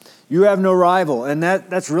You have no rival. And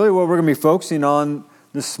that's really what we're going to be focusing on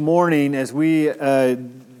this morning as we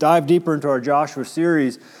dive deeper into our Joshua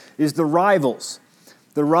series, is the rivals.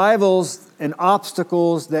 The rivals and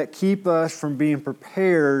obstacles that keep us from being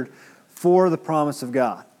prepared for the promise of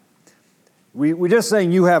God. We're just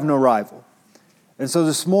saying you have no rival. And so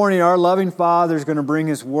this morning, our loving Father is going to bring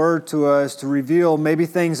His Word to us to reveal maybe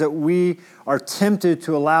things that we are tempted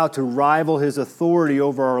to allow to rival His authority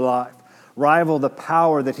over our life. Rival the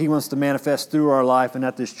power that He wants to manifest through our life and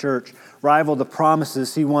at this church. Rival the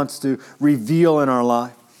promises He wants to reveal in our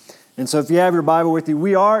life. And so if you have your Bible with you,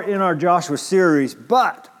 we are in our Joshua series,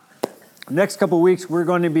 but the next couple of weeks we're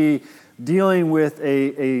going to be dealing with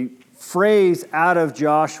a phrase out of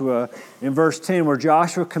Joshua in verse 10 where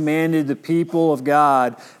Joshua commanded the people of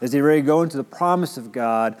God as they ready to go into the promise of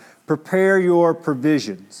God, prepare your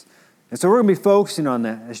provisions. And so we're going to be focusing on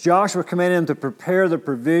that. As Joshua commanded them to prepare the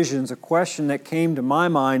provisions, a question that came to my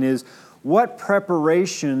mind is, what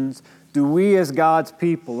preparations do we as God's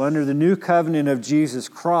people under the new covenant of Jesus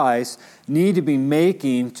Christ need to be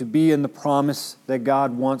making to be in the promise that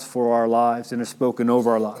God wants for our lives and has spoken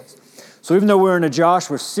over our lives? So even though we're in a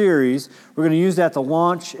Joshua series, we're going to use that to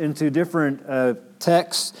launch into different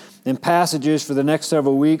texts and passages for the next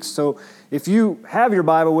several weeks. So if you have your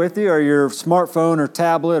Bible with you or your smartphone or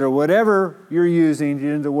tablet or whatever you're using to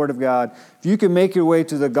get into the Word of God, if you can make your way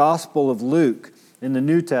to the Gospel of Luke in the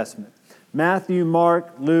New Testament. Matthew,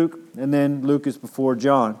 Mark, Luke, and then Luke is before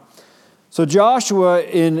John. So Joshua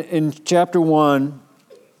in chapter 1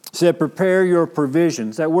 said, prepare your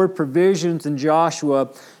provisions. That word provisions in Joshua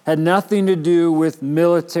had nothing to do with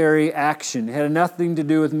military action. It had nothing to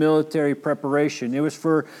do with military preparation. It was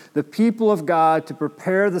for the people of God to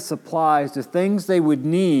prepare the supplies, the things they would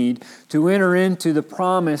need to enter into the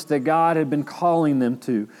promise that God had been calling them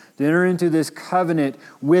to enter into this covenant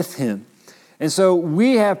with Him. And so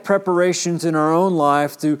we have preparations in our own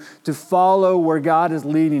life to follow where God is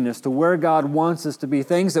leading us, to where God wants us to be,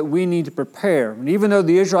 things that we need to prepare. And even though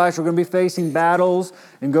the Israelites were going to be facing battles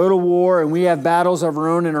and go to war, and we have battles of our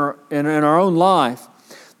own in our own life,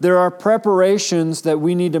 there are preparations that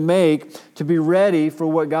we need to make to be ready for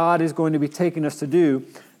what God is going to be taking us to do.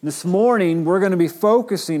 This morning, we're going to be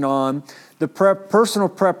focusing on the personal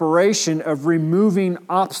preparation of removing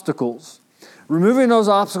obstacles. Removing those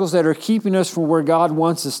obstacles that are keeping us from where God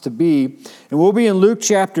wants us to be. And we'll be in Luke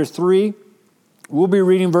chapter 3. We'll be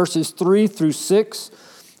reading verses 3 through 6.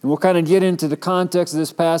 And we'll kind of get into the context of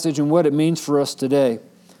this passage and what it means for us today. And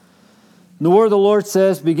the word of the Lord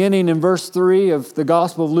says, beginning in verse 3 of the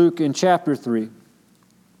Gospel of Luke in chapter 3.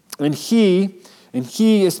 And he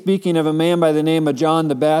is speaking of a man by the name of John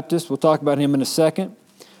the Baptist. We'll talk about him in a second.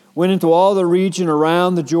 Went into all the region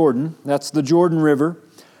around the Jordan. That's the Jordan River.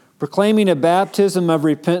 Proclaiming a baptism of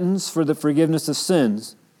repentance for the forgiveness of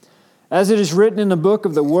sins. As it is written in the book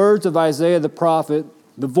of the words of Isaiah the prophet,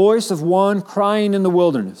 the voice of one crying in the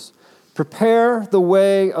wilderness, prepare the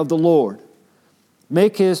way of the Lord,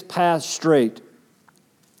 make His path straight.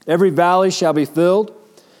 Every valley shall be filled,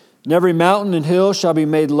 and every mountain and hill shall be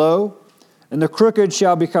made low, and the crooked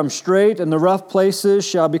shall become straight, and the rough places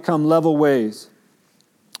shall become level ways.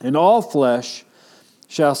 And all flesh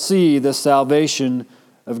shall see the salvation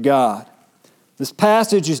of God. This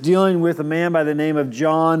passage is dealing with a man by the name of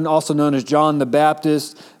John, also known as John the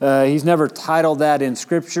Baptist. He's never titled that in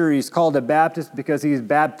Scripture. He's called a Baptist because he's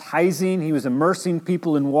baptizing. He was immersing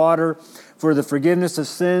people in water for the forgiveness of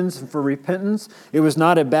sins and for repentance. It was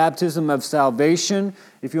not a baptism of salvation.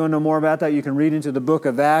 If you want to know more about that, you can read into the book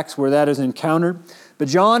of Acts where that is encountered. But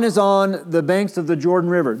John is on the banks of the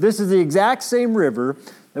Jordan River. This is the exact same river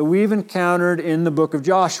that we've encountered in the book of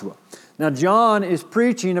Joshua. Now, John is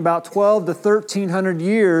preaching about 12 to 1,300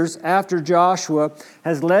 years after Joshua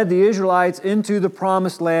has led the Israelites into the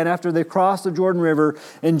promised land after they crossed the Jordan River.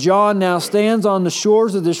 And John now stands on the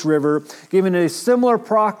shores of this river, giving a similar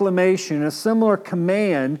proclamation, a similar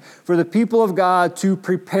command for the people of God to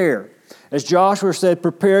prepare. As Joshua said,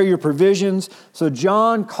 prepare your provisions. So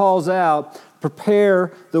John calls out,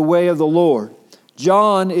 prepare the way of the Lord.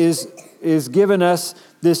 John is giving us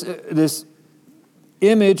this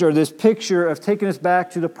image or this picture of taking us back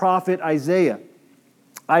to the prophet Isaiah.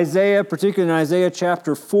 Isaiah, particularly in Isaiah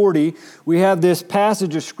chapter 40, we have this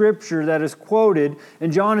passage of Scripture that is quoted,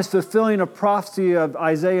 and John is fulfilling a prophecy of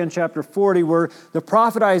Isaiah in chapter 40 where the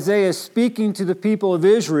prophet Isaiah is speaking to the people of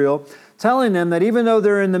Israel, telling them that even though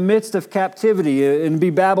they're in the midst of captivity, and be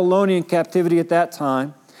Babylonian captivity at that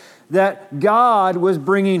time, that God was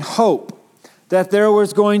bringing hope. that there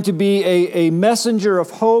was going to be a messenger of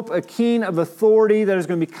hope, a king of authority that is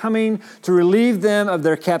going to be coming to relieve them of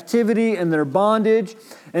their captivity and their bondage.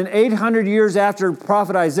 And 800 years after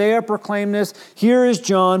prophet Isaiah proclaimed this, here is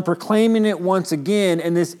John proclaiming it once again.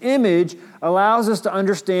 And this image allows us to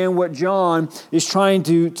understand what John is trying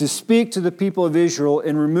to speak to the people of Israel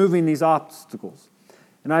in removing these obstacles.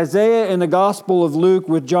 In Isaiah and the Gospel of Luke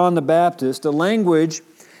with John the Baptist, the language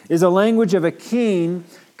is a language of a king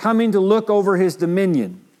coming to look over his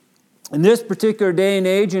dominion. In this particular day and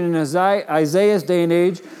age, and in Isaiah's day and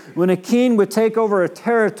age, when a king would take over a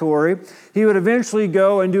territory, he would eventually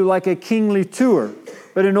go and do like a kingly tour.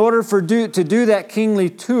 But in order to do that kingly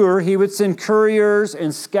tour, he would send couriers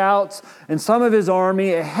and scouts and some of his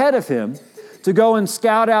army ahead of him to go and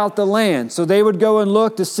scout out the land. So they would go and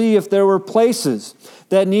look to see if there were places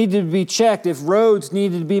that needed to be checked, if roads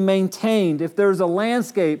needed to be maintained, if there was a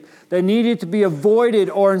landscape that needed to be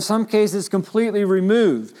avoided or in some cases completely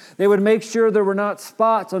removed. They would make sure there were not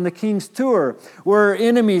spots on the king's tour where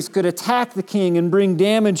enemies could attack the king and bring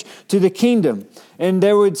damage to the kingdom. And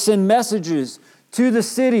they would send messages to the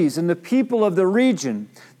cities and the people of the region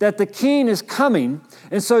that the king is coming,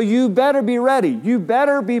 and so you better be ready. You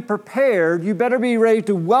better be prepared. You better be ready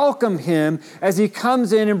to welcome him as he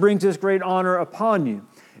comes in and brings this great honor upon you.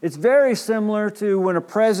 It's very similar to when a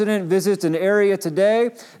president visits an area today,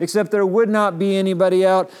 except there would not be anybody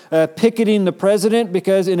out picketing the president,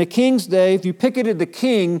 because in a king's day, if you picketed the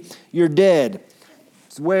king, you're dead.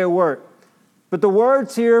 It's the way it worked. But the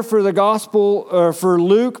words here for the gospel, or for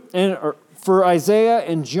Luke and for Isaiah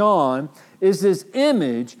and John, is this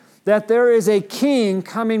image that there is a king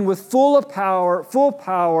coming with full power,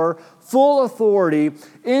 full authority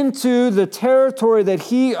into the territory that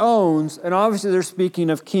he owns. And obviously they're speaking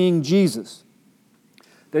of King Jesus.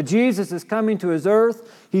 That Jesus is coming to his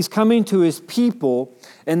earth, he's coming to his people,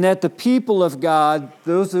 and that the people of God,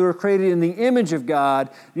 those who are created in the image of God,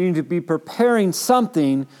 need to be preparing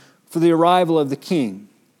something for the arrival of the king.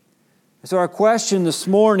 So our question this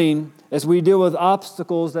morning, as we deal with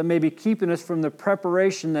obstacles that may be keeping us from the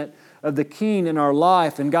preparation of the king in our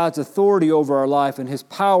life and God's authority over our life and his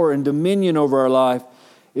power and dominion over our life,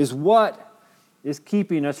 is what is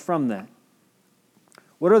keeping us from that?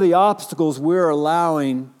 What are the obstacles we're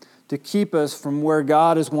allowing to keep us from where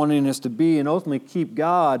God is wanting us to be and ultimately keep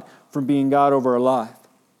God from being God over our life?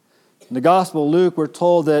 In the Gospel of Luke, we're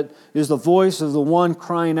told that it is the voice of the one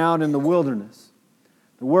crying out in the wilderness.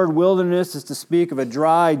 The word wilderness is to speak of a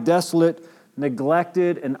dry, desolate,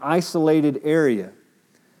 neglected, and isolated area.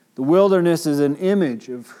 The wilderness is an image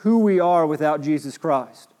of who we are without Jesus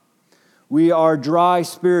Christ. We are dry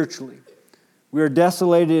spiritually. We are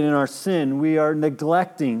desolated in our sin. We are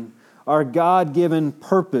neglecting our God-given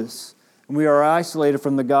purpose, and we are isolated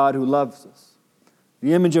from the God who loves us.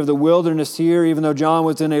 The image of the wilderness here, even though John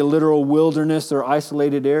was in a literal wilderness or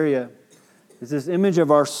isolated area, is this image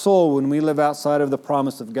of our soul when we live outside of the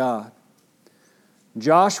promise of God.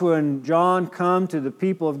 Joshua and John come to the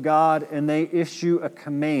people of God and they issue a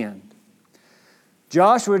command.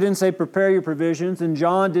 Joshua didn't say prepare your provisions, and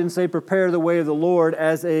John didn't say prepare the way of the Lord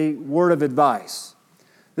as a word of advice.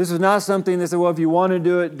 This was not something that said, well, if you want to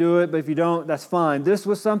do it, but if you don't, that's fine. This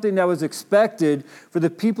was something that was expected for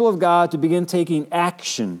the people of God to begin taking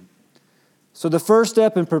action. So the first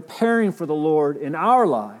step in preparing for the Lord in our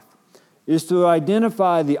life is to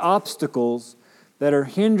identify the obstacles that are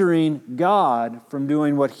hindering God from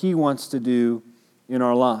doing what he wants to do in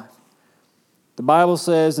our life. The Bible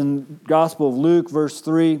says in Gospel of Luke, verse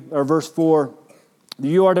 4,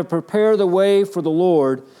 you are to prepare the way for the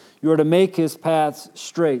Lord. You are to make his paths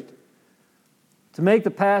straight. To make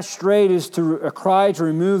the path straight is to cry to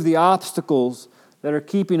remove the obstacles that are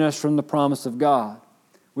keeping us from the promise of God.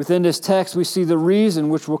 Within this text, we see the reason,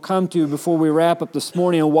 which we'll come to before we wrap up this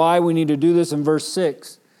morning, and why we need to do this in verse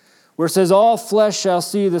 6, where it says, all flesh shall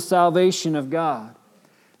see the salvation of God.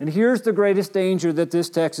 And here's the greatest danger that this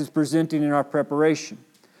text is presenting in our preparation.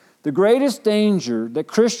 The greatest danger that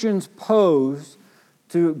Christians pose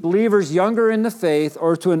to believers younger in the faith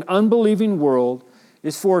or to an unbelieving world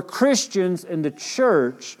is for Christians in the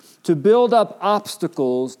church to build up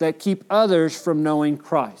obstacles that keep others from knowing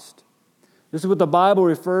Christ. This is what the Bible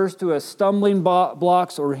refers to as stumbling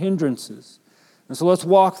blocks or hindrances. And so let's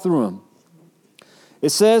walk through them. It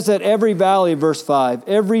says that every valley, verse 5,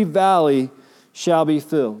 every valley shall be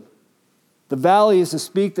filled. The valley is to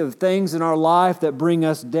speak of things in our life that bring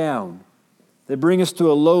us down, that bring us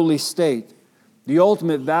to a lowly state. The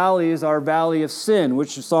ultimate valley is our valley of sin,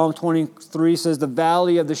 which Psalm 23 says the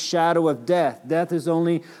valley of the shadow of death. Death is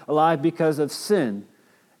only alive because of sin.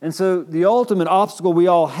 And so the ultimate obstacle we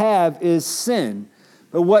all have is sin.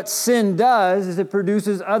 But what sin does is it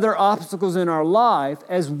produces other obstacles in our life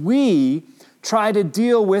as we try to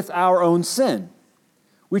deal with our own sin.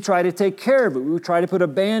 We try to take care of it. We try to put a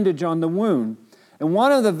bandage on the wound. And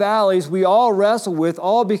one of the valleys we all wrestle with,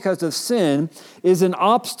 all because of sin, is an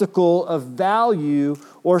obstacle of value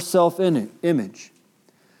or self-image.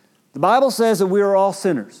 The Bible says that we are all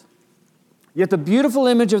sinners. Yet the beautiful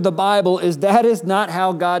image of the Bible is that is not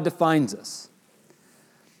how God defines us.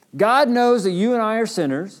 God knows that you and I are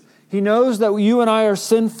sinners. He knows that you and I are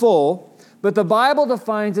sinful, but the Bible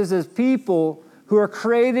defines us as people who are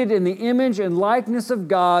created in the image and likeness of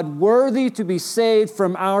God, worthy to be saved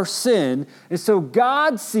from our sin. And so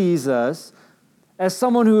God sees us as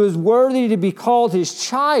someone who is worthy to be called His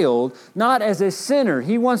child, not as a sinner.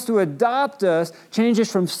 He wants to adopt us, change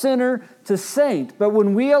us from sinner to saint. But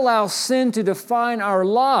when we allow sin to define our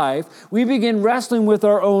life, we begin wrestling with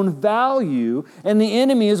our own value, and the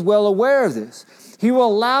enemy is well aware of this. He will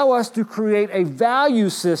allow us to create a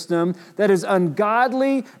value system that is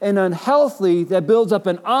ungodly and unhealthy, that builds up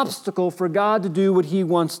an obstacle for God to do what He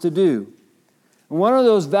wants to do. And one of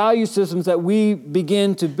those value systems that we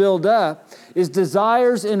begin to build up is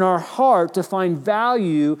desires in our heart to find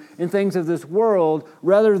value in things of this world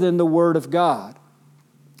rather than the Word of God.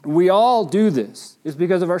 We all do this. It's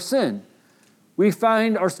because of our sin. We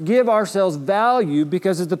give ourselves value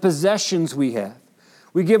because of the possessions we have.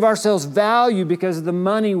 We give ourselves value because of the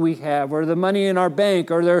money we have, or the money in our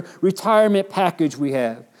bank, or the retirement package we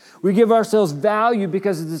have. We give ourselves value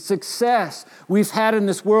because of the success we've had in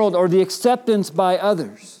this world, or the acceptance by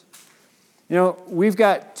others. You know, we've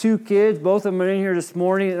got 2 kids, both of them are in here this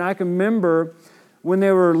morning, and I can remember when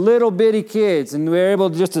they were little bitty kids, and we were able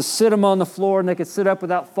just to sit them on the floor, and they could sit up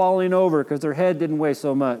without falling over because their head didn't weigh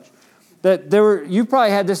so much. You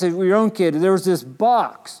probably had this as your own kid. There was this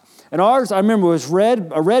box. And ours, I remember, was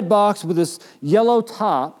a red box with this yellow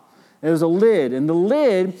top. There was a lid, and the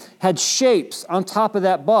lid had shapes on top of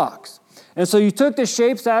that box. And so you took the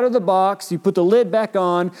shapes out of the box, you put the lid back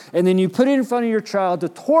on, and then you put it in front of your child to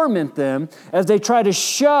torment them as they try to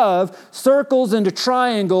shove circles into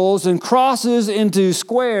triangles and crosses into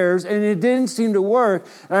squares, and it didn't seem to work.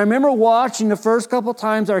 And I remember watching the first couple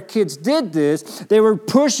times our kids did this, they were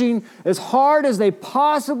pushing as hard as they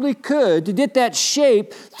possibly could to get that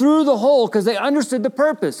shape through the hole because they understood the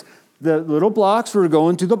purpose. The little blocks were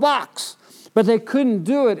going to the box, but they couldn't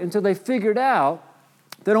do it until they figured out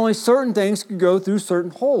that only certain things could go through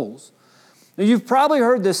certain holes. Now, you've probably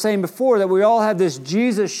heard this saying before, that we all have this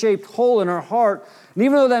Jesus-shaped hole in our heart, and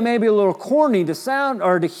even though that may be a little corny to sound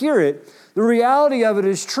or to hear it, the reality of it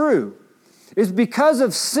is true. It's because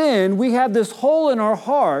of sin, we have this hole in our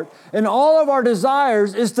heart, and all of our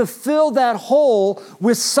desires is to fill that hole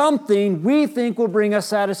with something we think will bring us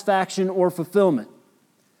satisfaction or fulfillment.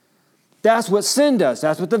 That's what sin does.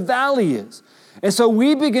 That's what the valley is. And so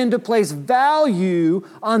we begin to place value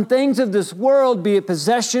on things of this world, be it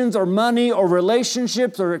possessions or money or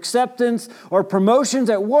relationships or acceptance or promotions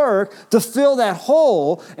at work, to fill that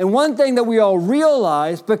hole. And one thing that we all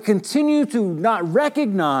realize but continue to not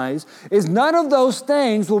recognize is none of those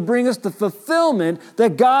things will bring us the fulfillment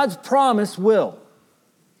that God's promise will.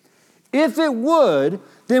 If it would,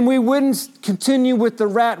 then we wouldn't continue with the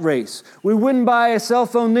rat race. We wouldn't buy a cell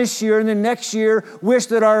phone this year and then next year wish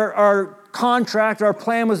that our contract, our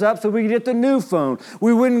plan was up so we could get the new phone.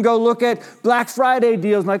 We wouldn't go look at Black Friday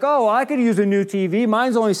deals like, oh, I could use a new TV.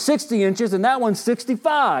 Mine's only 60 inches and that one's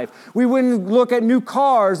 65. We wouldn't look at new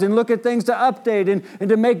cars and look at things to update and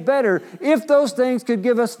to make better if those things could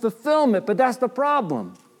give us fulfillment. But that's the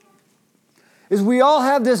problem, is we all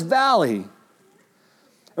have this valley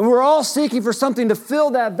and we're all seeking for something to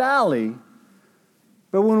fill that valley.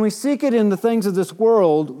 But when we seek it in the things of this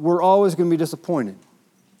world, we're always going to be disappointed.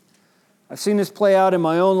 I've seen this play out in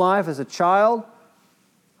my own life as a child.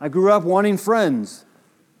 I grew up wanting friends.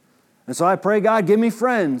 And so I pray, God, give me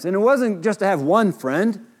friends. And it wasn't just to have one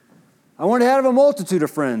friend. I wanted to have a multitude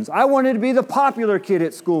of friends. I wanted to be the popular kid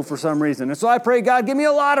at school for some reason. And so I pray, God, give me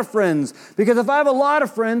a lot of friends. Because if I have a lot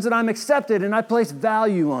of friends, then I'm accepted and I place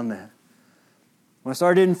value on that. When I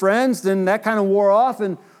started getting friends, then that kind of wore off.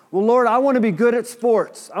 And, well, Lord, I want to be good at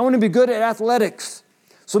sports. I want to be good at athletics.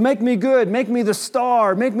 So make me good, make me the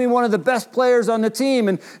star, make me one of the best players on the team.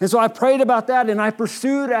 And so I prayed about that and I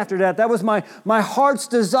pursued after that. That was my heart's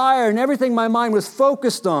desire and everything my mind was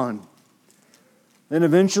focused on. Then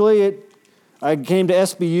eventually I came to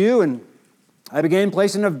SBU and I began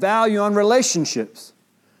placing a value on relationships.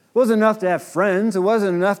 It wasn't enough to have friends. It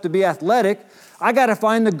wasn't enough to be athletic. I got to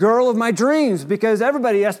find the girl of my dreams because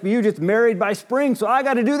everybody at SBU gets married by spring, so I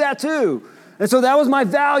got to do that too. And so that was my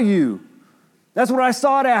value. That's what I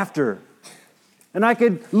sought after. And I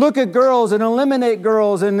could look at girls and eliminate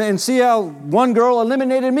girls and see how one girl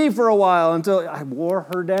eliminated me for a while until I wore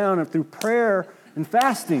her down through prayer and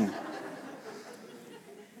fasting.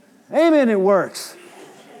 Amen, it works.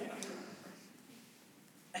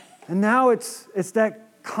 And now it's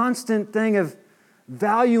that constant thing of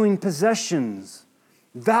valuing possessions,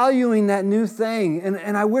 valuing that new thing.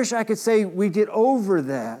 And I wish I could say we get over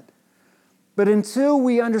that. But until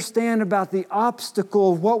we understand about the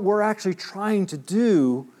obstacle of what we're actually trying to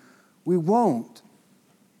do, we won't.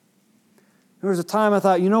 There was a time I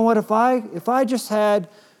thought, you know what, if I just had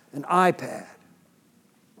an iPad,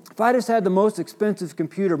 if I just had the most expensive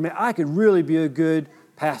computer, man, I could really be a good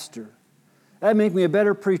pastor. That'd make me a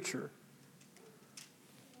better preacher.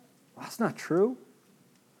 Well, that's not true.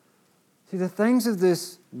 See, the things of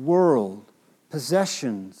this world,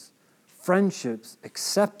 possessions, friendships,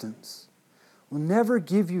 acceptance, will never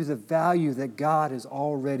give you the value that God has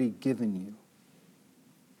already given you.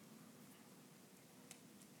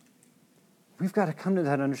 We've got to come to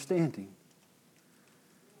that understanding.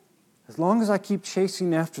 As long as I keep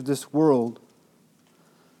chasing after this world,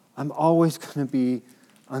 I'm always going to be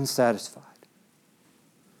unsatisfied.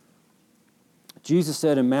 Jesus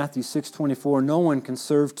said in Matthew 6:24, no one can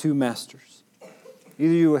serve two masters.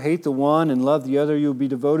 Either you will hate the one and love the other, you will be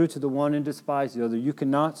devoted to the one and despise the other. You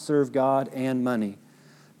cannot serve God and money.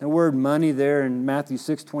 The word money there in Matthew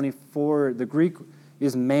 6:24, the Greek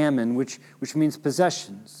is mammon, which means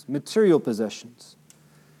possessions, material possessions.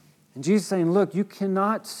 And Jesus is saying, look, you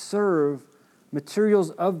cannot serve materials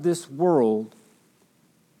of this world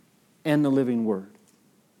and the living word.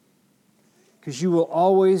 Because you will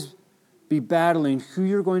always be battling who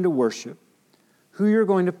you're going to worship, who you're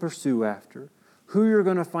going to pursue after, who you're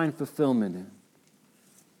going to find fulfillment in.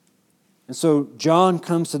 And so John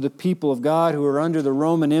comes to the people of God who are under the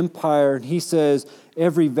Roman Empire, and he says,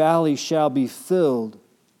 every valley shall be filled.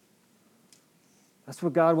 That's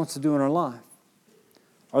what God wants to do in our life.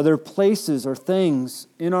 Are there places or things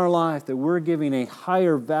in our life that we're giving a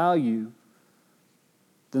higher value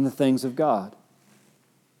than the things of God?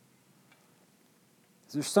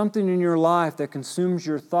 Is there something in your life that consumes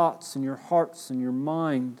your thoughts and your hearts and your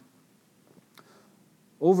mind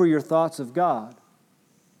over your thoughts of God?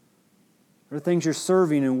 Are there things you're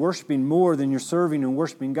serving and worshiping more than you're serving and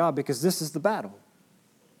worshiping God? Because this is the battle.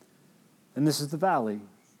 And this is the valley.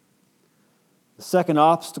 The second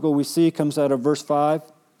obstacle we see comes out of verse 5.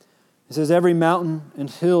 It says, every mountain and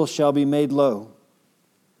hill shall be made low.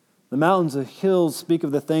 The mountains and hills speak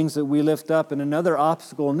of the things that we lift up. And another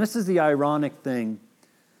obstacle, and this is the ironic thing,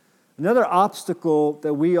 another obstacle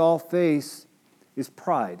that we all face is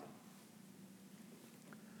pride.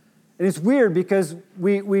 And it's weird because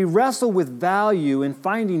we wrestle with value and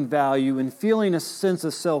finding value and feeling a sense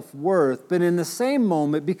of self-worth. But in the same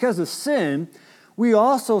moment, because of sin, we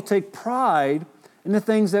also take pride in the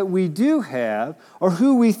things that we do have or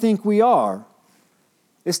who we think we are.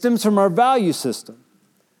 It stems from our value system.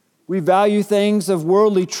 We value things of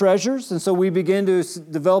worldly treasures, and so we begin to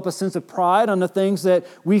develop a sense of pride on the things that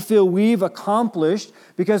we feel we've accomplished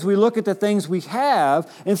because we look at the things we have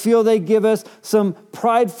and feel they give us some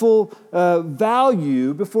prideful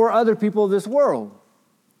value before other people of this world.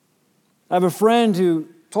 I have a friend who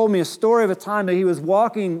told me a story of a time that he was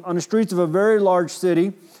walking on the streets of a very large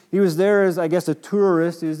city. He was there as, I guess, a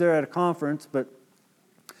tourist. He was there at a conference, but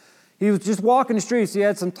he was just walking the streets. He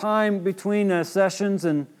had some time between sessions,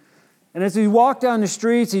 and as he walked down the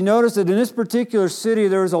streets, he noticed that in this particular city,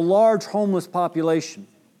 there was a large homeless population.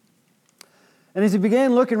 And as he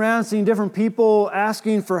began looking around, seeing different people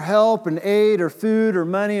asking for help and aid or food or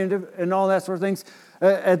money and all that sort of things,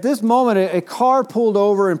 at this moment, a car pulled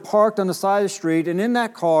over and parked on the side of the street, and in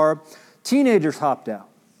that car, teenagers hopped out.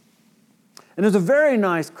 And it was a very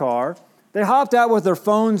nice car. They hopped out with their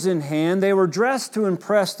phones in hand. They were dressed to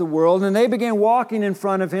impress the world, and they began walking in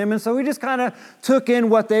front of him. And so he just kind of took in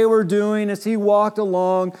what they were doing as he walked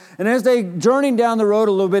along. And as they journeyed down the road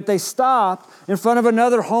a little bit, they stopped in front of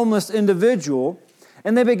another homeless individual,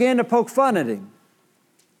 and they began to poke fun at him.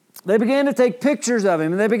 They began to take pictures of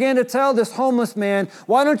him, and they began to tell this homeless man,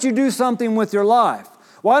 why don't you do something with your life?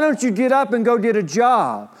 Why don't you get up and go get a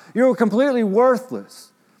job? You're completely worthless.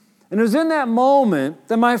 And it was in that moment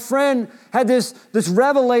that my friend had this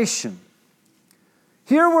revelation.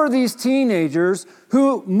 Here were these teenagers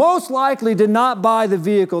who most likely did not buy the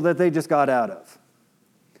vehicle that they just got out of.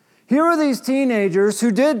 Here were these teenagers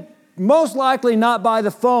who did most likely not buy the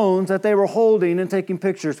phones that they were holding and taking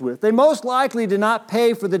pictures with. They most likely did not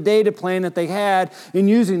pay for the data plan that they had in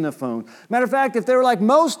using the phone. Matter of fact, if they were like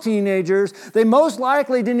most teenagers, they most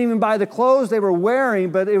likely didn't even buy the clothes they were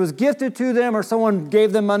wearing, but it was gifted to them or someone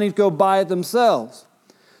gave them money to go buy it themselves.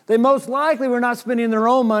 They most likely were not spending their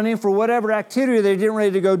own money for whatever activity they didn't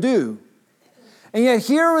ready to go do. And yet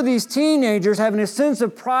here were these teenagers having a sense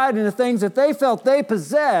of pride in the things that they felt they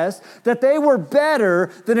possessed, that they were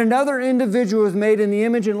better than another individual who was made in the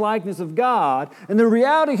image and likeness of God. And the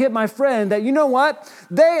reality hit my friend that, you know what?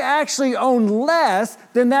 They actually owned less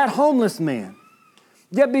than that homeless man.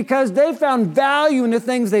 Yet because they found value in the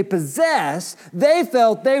things they possessed, they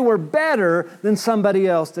felt they were better than somebody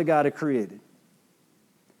else that God had created.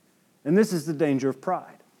 And this is the danger of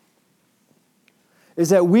pride. Is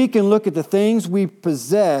that we can look at the things we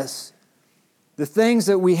possess, the things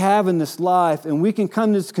that we have in this life, and we can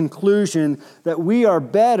come to this conclusion that we are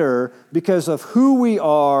better because of who we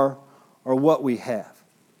are or what we have.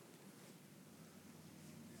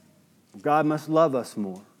 God must love us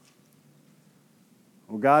more.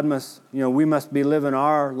 Well, God must, we must be living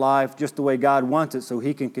our life just the way God wants it so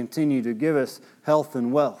He can continue to give us health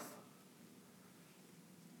and wealth.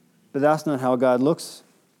 But that's not how God looks.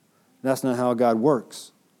 That's not how God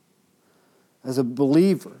works. As a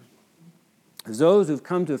believer, as those who've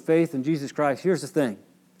come to faith in Jesus Christ, here's the thing.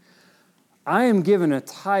 I am given a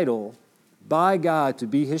title by God to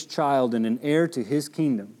be His child and an heir to His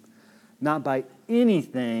kingdom, not by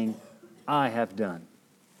anything I have done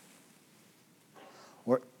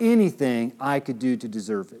or anything I could do to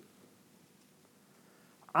deserve it.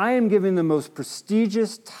 I am given the most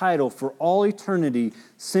prestigious title for all eternity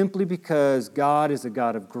simply because God is a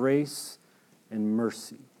God of grace and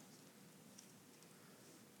mercy.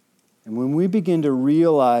 And when we begin to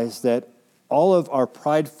realize that all of our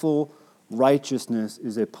prideful righteousness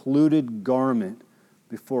is a polluted garment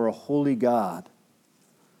before a holy God,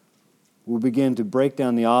 we'll begin to break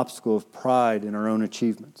down the obstacle of pride in our own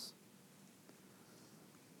achievements.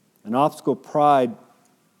 An obstacle of pride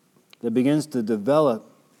that begins to develop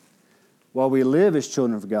while we live as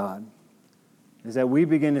children of God is that we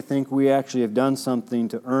begin to think we actually have done something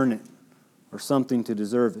to earn it or something to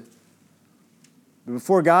deserve it. But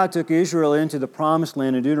before God took Israel into the promised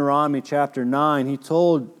land in Deuteronomy chapter 9, He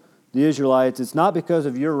told the Israelites, it's not because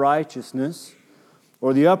of your righteousness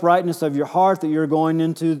or the uprightness of your heart that you're going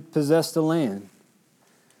into possess the land.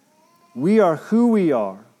 We are who we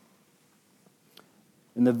are.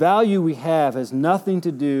 And the value we have has nothing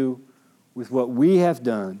to do with what we have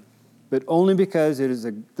done, but only because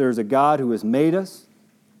there's a God who has made us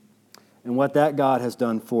and what that God has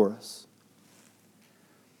done for us.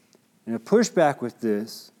 And a pushback with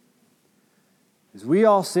this is we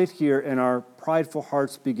all sit here and our prideful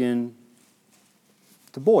hearts begin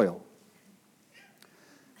to boil.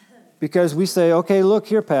 Because we say, okay, look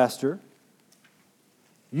here, Pastor,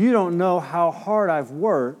 you don't know how hard I've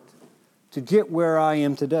worked to get where I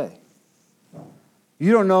am today.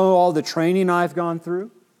 You don't know all the training I've gone through.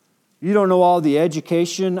 You don't know all the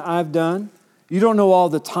education I've done. You don't know all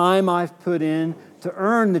the time I've put in to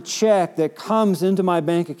earn the check that comes into my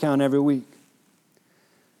bank account every week.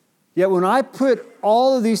 Yet when I put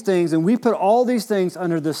all of these things, and we put all these things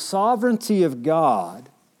under the sovereignty of God,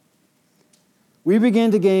 we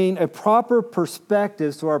begin to gain a proper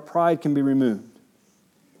perspective so our pride can be removed.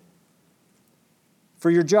 For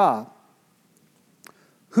your job,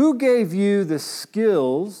 who gave you the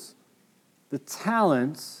skills, the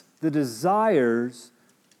talents, the desires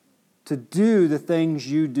to do the things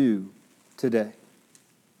you do today?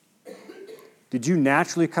 Did you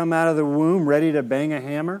naturally come out of the womb ready to bang a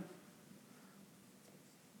hammer?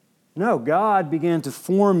 No, God began to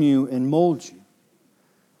form you and mold you.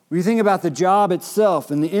 When you think about the job itself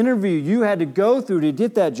and the interview you had to go through to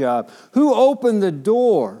get that job, who opened the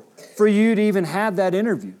door for you to even have that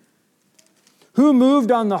interview? Who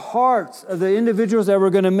moved on the hearts of the individuals that were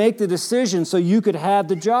going to make the decision so you could have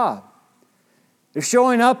the job? If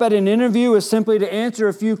showing up at an interview is simply to answer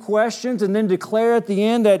a few questions and then declare at the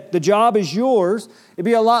end that the job is yours, it'd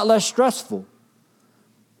be a lot less stressful.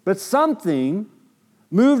 But something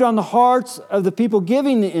moved on the hearts of the people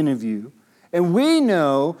giving the interview, and we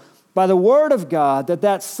know by the Word of God that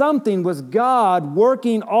that something was God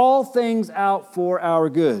working all things out for our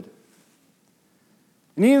good.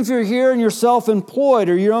 And even if you're here and you're self-employed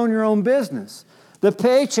or you own your own business, the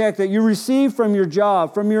paycheck that you receive from your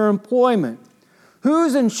job, from your employment,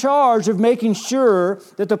 who's in charge of making sure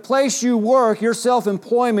that the place you work, your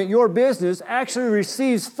self-employment, your business, actually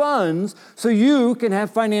receives funds so you can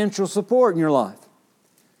have financial support in your life?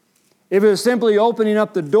 If it was simply opening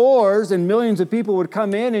up the doors and millions of people would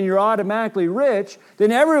come in and you're automatically rich,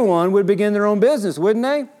 then everyone would begin their own business, wouldn't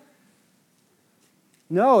they?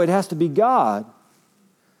 No, it has to be God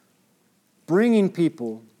bringing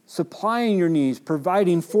people, supplying your needs,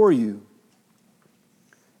 providing for you.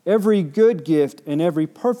 Every good gift and every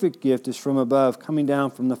perfect gift is from above, coming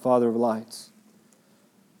down from the Father of lights.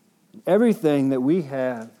 Everything that we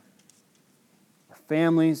have, our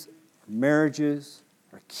families, our marriages,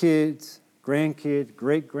 our kids, grandkids,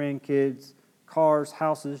 great-grandkids, cars,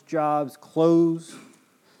 houses, jobs, clothes,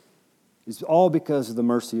 is all because of the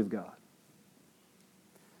mercy of God.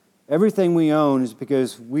 Everything we own is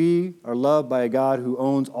because we are loved by a God who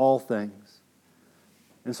owns all things.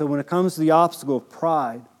 And so when it comes to the obstacle of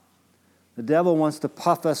pride, the devil wants to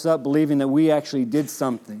puff us up believing that we actually did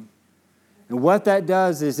something. And what that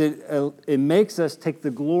does is it makes us take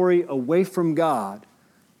the glory away from God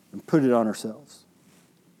and put it on ourselves.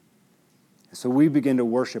 And so we begin to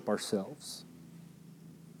worship ourselves.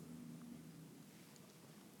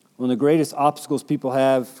 One of the greatest obstacles people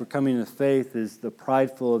have for coming to faith is the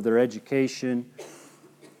prideful of their education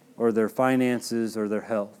or their finances or their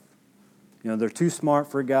health. You know, they're too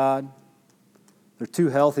smart for God. They're too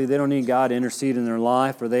healthy. They don't need God to intercede in their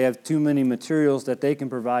life, or they have too many materials that they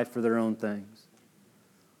can provide for their own things.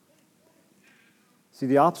 See,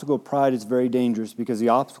 the obstacle of pride is very dangerous because the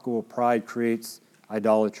obstacle of pride creates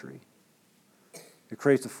idolatry. It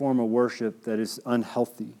creates a form of worship that is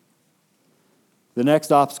unhealthy. The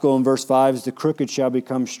next obstacle in verse 5 is the crooked shall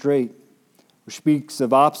become straight, which speaks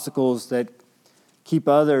of obstacles that keep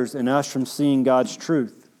others and us from seeing God's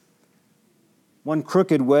truth. One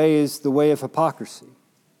crooked way is the way of hypocrisy.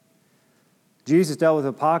 Jesus dealt with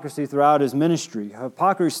hypocrisy throughout his ministry.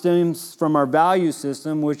 Hypocrisy stems from our value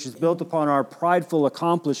system, which is built upon our prideful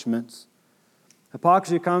accomplishments.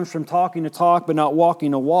 Hypocrisy comes from talking the talk but not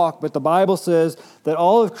walking the walk. But the Bible says that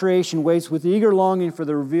all of creation waits with eager longing for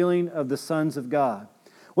the revealing of the sons of God.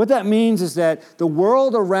 What that means is that the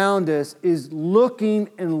world around us is looking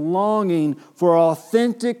and longing for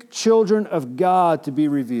authentic children of God to be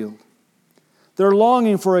revealed. They're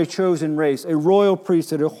longing for a chosen race, a royal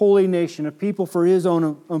priesthood, a holy nation, a people for His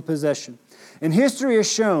own possession. And history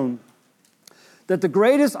has shown that the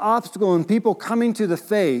greatest obstacle in people coming to the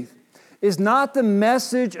faith is not the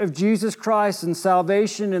message of Jesus Christ and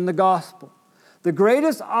salvation and the gospel. The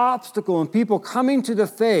greatest obstacle in people coming to the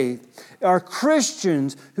faith are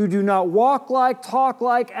Christians who do not walk like, talk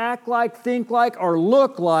like, act like, think like, or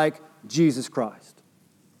look like Jesus Christ.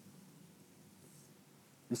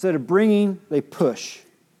 Instead of bringing, they push.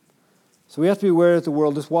 So we have to be aware that the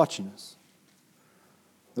world is watching us.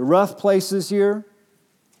 The rough places here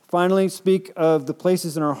finally speak of the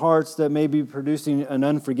places in our hearts that may be producing an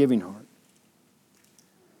unforgiving heart.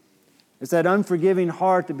 It's that unforgiving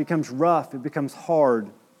heart that becomes rough, it becomes hard.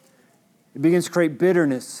 It begins to create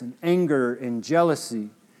bitterness and anger and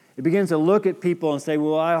jealousy. It begins to look at people and say,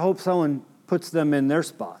 well, I hope someone puts them in their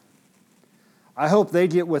spot. I hope they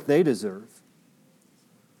get what they deserve.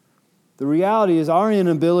 The reality is our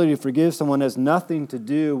inability to forgive someone has nothing to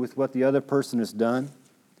do with what the other person has done,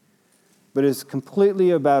 but is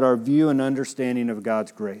completely about our view and understanding of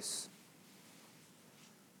God's grace.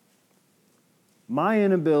 My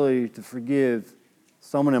inability to forgive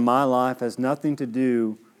someone in my life has nothing to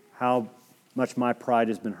do how much my pride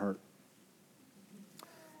has been hurt.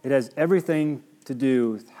 It has everything to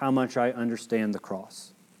do with how much I understand the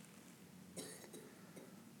cross.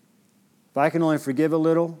 If I can only forgive a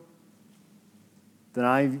little, then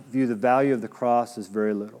I view the value of the cross as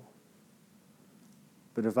very little.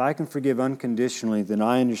 But if I can forgive unconditionally, then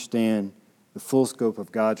I understand the full scope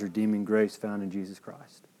of God's redeeming grace found in Jesus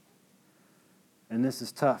Christ. And this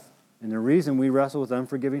is tough. And the reason we wrestle with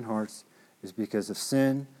unforgiving hearts is because of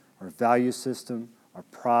sin, our value system, our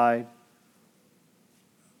pride,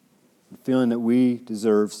 and feeling that we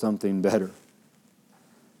deserve something better.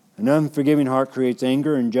 An unforgiving heart creates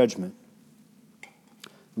anger and judgment.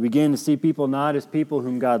 We begin to see people not as people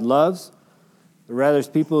whom God loves, but rather as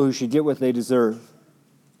people who should get what they deserve.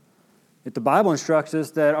 Yet the Bible instructs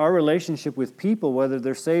us that our relationship with people, whether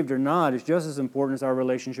they're saved or not, is just as important as our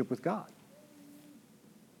relationship with God.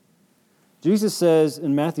 Jesus says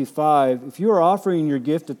in Matthew 5, if you are offering your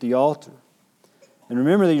gift at the altar, and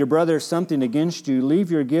remember that your brother has something against you, leave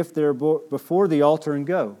your gift there before the altar and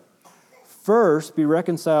go. First, be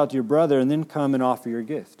reconciled to your brother, and then come and offer your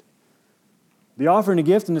gift. The offering a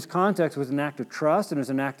gift in this context was an act of trust and it was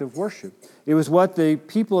an act of worship. It was what the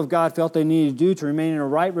people of God felt they needed to do to remain in a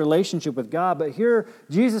right relationship with God. But here,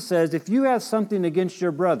 Jesus says, if you have something against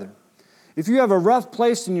your brother, If you have a rough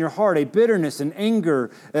place in your heart, a bitterness, an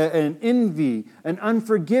anger, an envy, an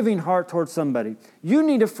unforgiving heart towards somebody, you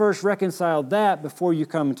need to first reconcile that before you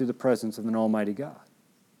come into the presence of an almighty God.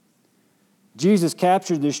 Jesus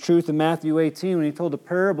captured this truth in Matthew 18 when he told the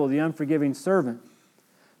parable of the unforgiving servant.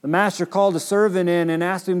 The master called the servant in and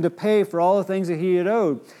asked him to pay for all the things that he had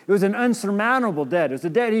owed. It was an unsurmountable debt. It was a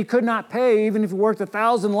debt he could not pay even if he worked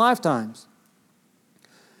 1,000 lifetimes.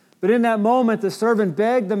 But in that moment, the servant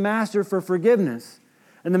begged the master for forgiveness.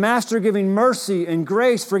 And the master, giving mercy and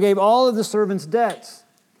grace, forgave all of the servant's debts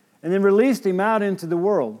and then released him out into the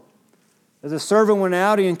world. As the servant went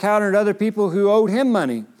out, he encountered other people who owed him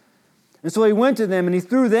money. And so he went to them and he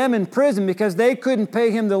threw them in prison because they couldn't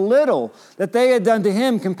pay him the little that they had done to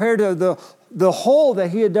him compared to the whole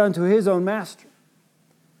that he had done to his own master.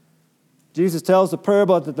 Jesus tells the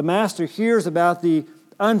parable that the master hears about the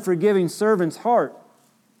unforgiving servant's heart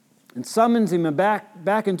and summons him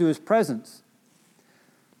back into his presence,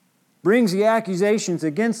 brings the accusations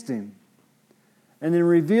against him, and then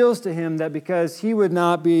reveals to him that because he would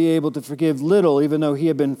not be able to forgive little, even though he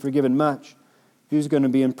had been forgiven much, he was going to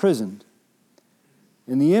be imprisoned.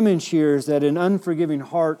 And the image here is that an unforgiving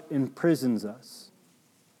heart imprisons us.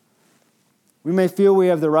 We may feel we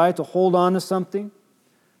have the right to hold on to something,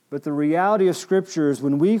 but the reality of Scripture is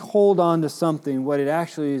when we hold on to something, what it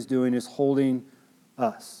actually is doing is holding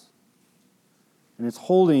us. And it's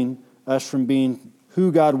holding us from being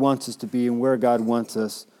who God wants us to be and where God wants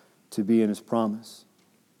us to be in His promise.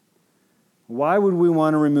 Why would we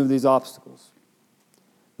want to remove these obstacles?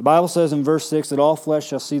 The Bible says in verse 6 that all flesh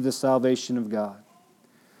shall see the salvation of God.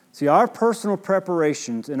 See, our personal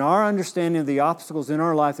preparations and our understanding of the obstacles in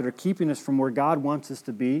our life that are keeping us from where God wants us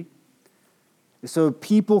to be is so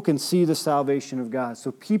people can see the salvation of God,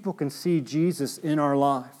 so people can see Jesus in our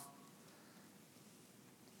life.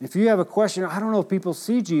 If you have a question, I don't know if people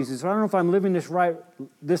see Jesus, or I don't know if I'm living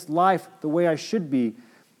this life the way I should be,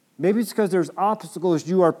 maybe it's because there's obstacles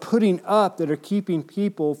you are putting up that are keeping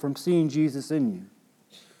people from seeing Jesus in you.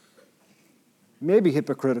 You may be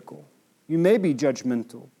hypocritical. You may be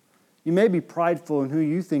judgmental. You may be prideful in who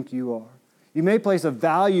you think you are. You may place a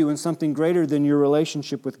value in something greater than your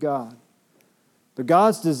relationship with God. But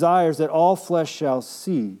God's desire is that all flesh shall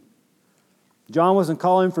see. John wasn't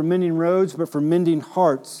calling for mending roads, but for mending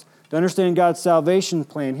hearts, to understand God's salvation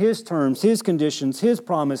plan, His terms, His conditions, His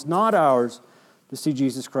promise, not ours, to see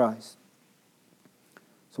Jesus Christ.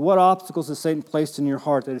 So what obstacles has Satan placed in your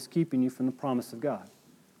heart that is keeping you from the promise of God?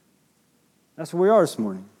 That's where we are this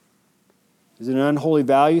morning. Is it an unholy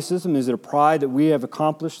value system? Is it a pride that we have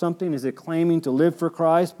accomplished something? Is it claiming to live for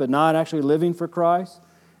Christ but not actually living for Christ?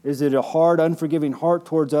 Is it a hard, unforgiving heart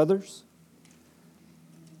towards others?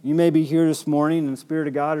 You may be here this morning and the Spirit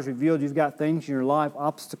of God has revealed you've got things in your life,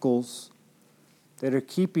 obstacles, that are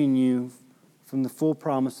keeping you from the full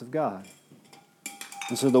promise of God.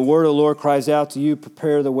 And so the word of the Lord cries out to you,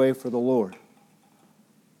 prepare the way for the Lord.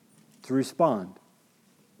 To respond.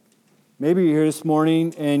 Maybe you're here this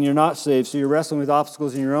morning and you're not saved, so you're wrestling with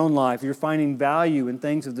obstacles in your own life. You're finding value in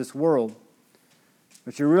things of this world.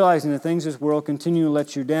 But you're realizing the things of this world continue to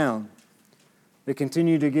let you down. They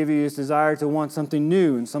continue to give you this desire to want something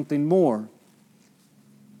new and something more.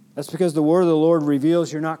 That's because the word of the Lord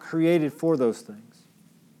reveals you're not created for those things.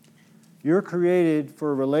 You're created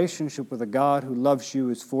for a relationship with a God who loves you,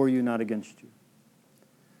 is for you, not against you.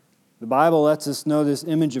 The Bible lets us know this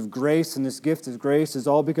image of grace and this gift of grace is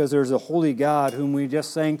all because there's a holy God whom we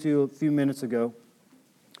just sang to a few minutes ago,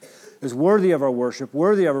 is worthy of our worship,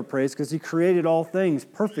 worthy of our praise, because He created all things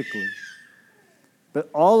perfectly. But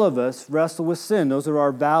all of us wrestle with sin. Those are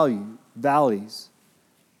our valleys.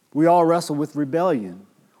 We all wrestle with rebellion.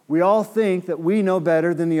 We all think that we know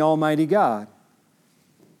better than the Almighty God.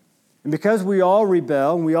 And because we all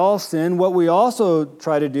rebel and we all sin, what we also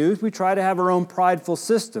try to do is we try to have our own prideful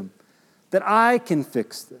system. That I can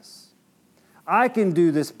fix this. I can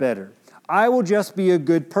do this better. I will just be a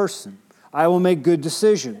good person. I will make good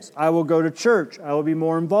decisions. I will go to church. I will be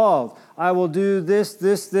more involved. I will do this,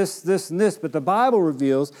 and this. But the Bible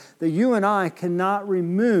reveals that you and I cannot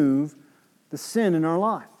remove the sin in our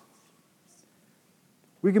life.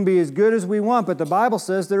 We can be as good as we want, but the Bible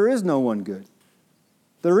says there is no one good.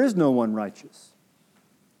 There is no one righteous.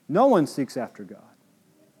 No one seeks after God.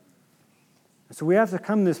 And so we have to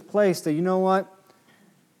come to this place that, you know what?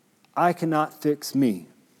 I cannot fix me.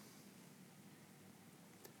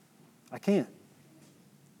 I can't.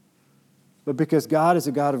 But because God is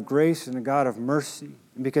a God of grace and a God of mercy,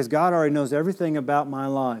 and because God already knows everything about my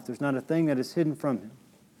life, there's not a thing that is hidden from Him.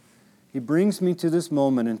 He brings me to this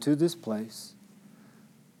moment and to this place,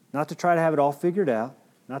 not to try to have it all figured out,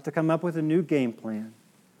 not to come up with a new game plan,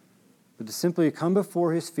 but to simply come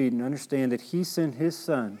before His feet and understand that He sent His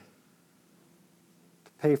Son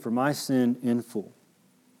to pay for my sin in full.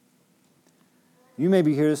 You may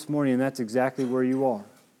be here this morning and that's exactly where you are.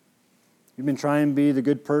 You've been trying to be the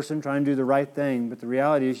good person, trying to do the right thing, but the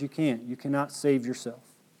reality is you can't. You cannot save yourself.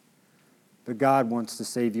 But God wants to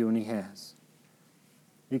save you, and He has.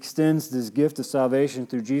 He extends this gift of salvation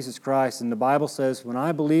through Jesus Christ, and the Bible says, when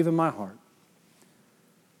I believe in my heart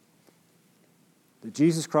that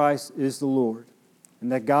Jesus Christ is the Lord,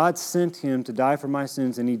 and that God sent Him to die for my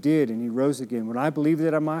sins, and He did, and He rose again, when I believe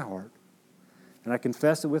that in my heart, and I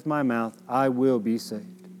confess it with my mouth, I will be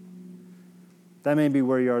saved. That may be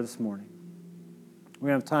where you are this morning. We're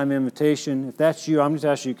going to have time of invitation. If that's you, I'm just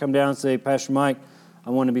asking you to come down and say, Pastor Mike,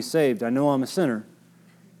 I want to be saved. I know I'm a sinner.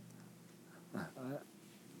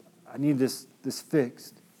 I need this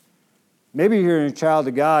fixed. Maybe you're a child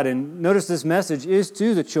of God, and notice this message is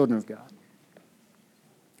to the children of God.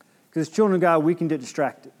 Because as children of God, we can get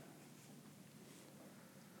distracted.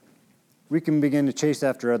 We can begin to chase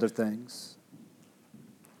after other things.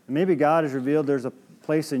 And maybe God has revealed there's a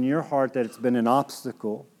place in your heart that it's been an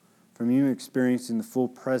obstacle from you experiencing the full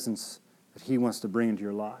presence that He wants to bring into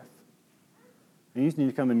your life. And you just need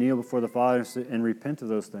to come and kneel before the Father and repent of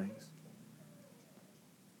those things.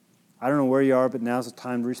 I don't know where you are, but now's the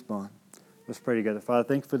time to respond. Let's pray together. Father,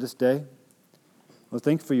 thank you for this day. Lord,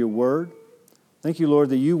 thank you for your word. Thank you, Lord,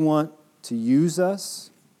 that you want to use us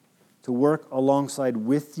to work alongside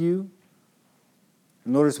with you.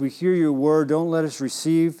 And Lord, as we hear your word, don't let us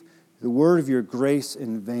receive the word of your grace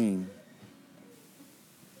in vain.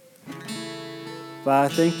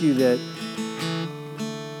 Father, I thank you that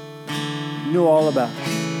you know all about us.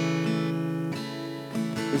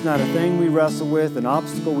 There's not a thing we wrestle with, an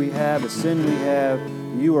obstacle we have, a sin we have,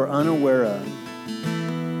 you are unaware of.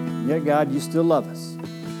 And yet, God, you still love us.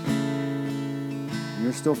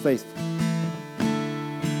 You're still faithful.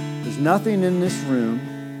 There's nothing in this room,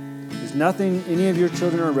 there's nothing any of your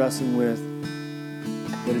children are wrestling with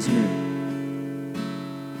that is new.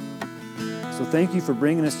 So thank you for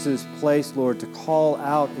bringing us to this place, Lord, to call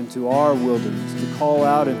out into our wilderness, to call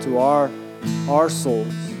out into our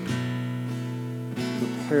souls, to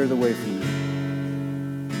prepare the way for you.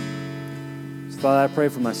 So Father, I pray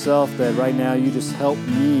for myself that right now you just help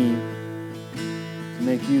me to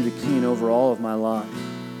make you the king over all of my life.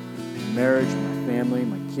 My marriage, my family,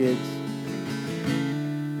 my kids.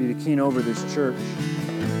 Be the king over this church.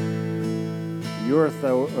 Your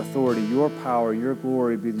authority, your power, your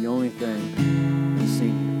glory be the only thing that's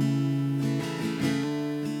seen.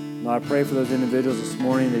 Lord, I pray for those individuals this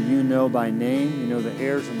morning that you know by name. You know the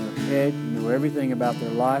hairs on their head. You know everything about their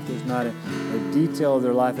life. There's not a detail of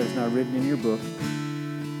their life that's not written in your book.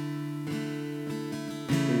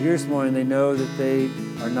 But here this morning, they know that they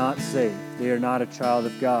are not saved. They are not a child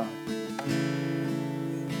of God.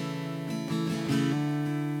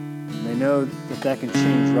 And they know that can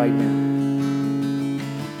change right now.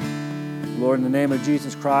 Lord, in the name of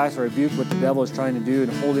Jesus Christ, I rebuke what the devil is trying to do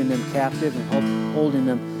and holding them captive and holding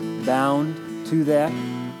them bound to that.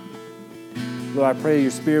 Lord, I pray that your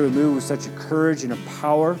Spirit would move with such a courage and a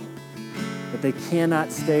power that they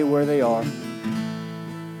cannot stay where they are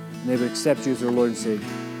and they would accept you as their Lord and Savior.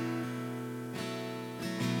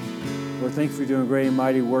 Lord, thank you for doing a great and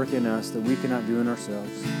mighty work in us that we cannot do in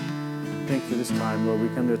ourselves. Thank you for this time, Lord. We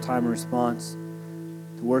come to a time of response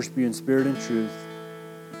to worship you in spirit and truth.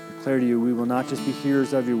 Declare to you, we will not just be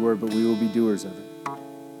hearers of your word, but we will be doers of it.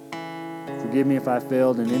 Forgive me if I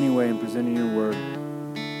failed in any way in presenting your word.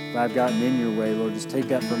 If I've gotten in your way, Lord, just take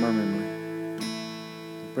that from our memory.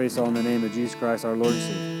 I pray this all in the name of Jesus Christ, our Lord and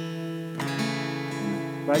Savior.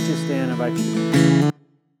 Amen. If I just stand, I invite you to